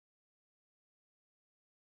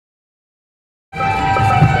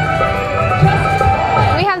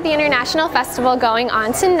International Festival going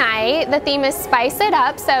on tonight. The theme is Spice It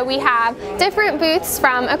Up, so we have different booths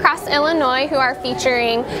from across Illinois who are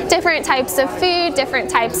featuring different types of food, different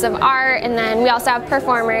types of art, and then we also have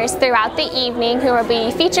performers throughout the evening who will be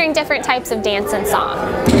featuring different types of dance and song.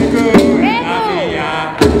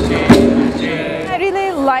 I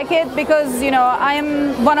really like it because, you know, I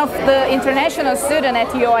am one of the international students at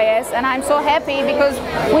UIS, and I'm so happy because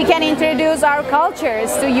we can introduce our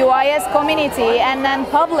cultures to UIS community and then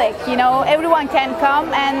public. You know, everyone can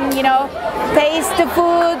come and, you know, taste the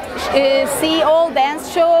food, see all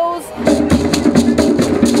dance shows.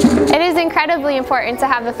 It is incredibly important to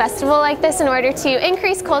have a festival like this in order to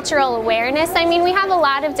increase cultural awareness. I mean, we have a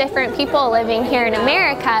lot of different people living here in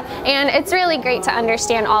America, and it's really great to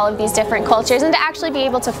understand all of these different cultures and to actually be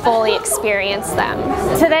able to fully experience them.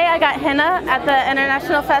 Today I got henna at the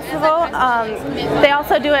International Festival. They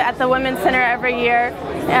also do it at the Women's Center every year,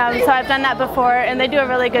 so I've done that before, and they do a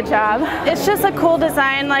really good job. It's just a cool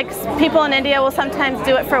design. Like, people in India will sometimes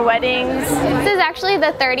do it for weddings. This is actually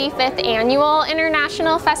the 35th annual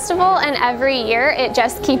International Festival, and every year it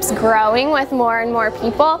just keeps growing with more and more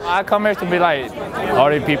people. I come here to be like all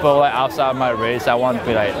the people like outside my race. I want to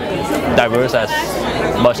be like diverse as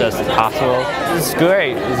much as possible. It's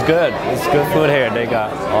great. It's good. It's good food here. They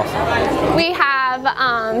got awesome. We have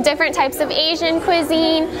different types of Asian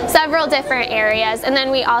cuisine, several different areas, and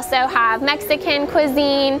then we also have Mexican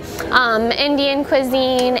cuisine, Indian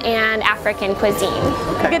cuisine, and African cuisine.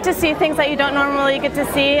 You get to see things that you don't normally get to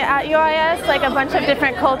see at UIS, like a bunch of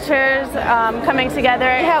different cultures coming together.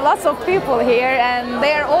 We have lots of people here and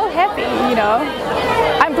they are all happy, you know.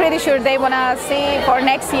 I'm pretty sure they want to see for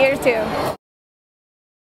next year too.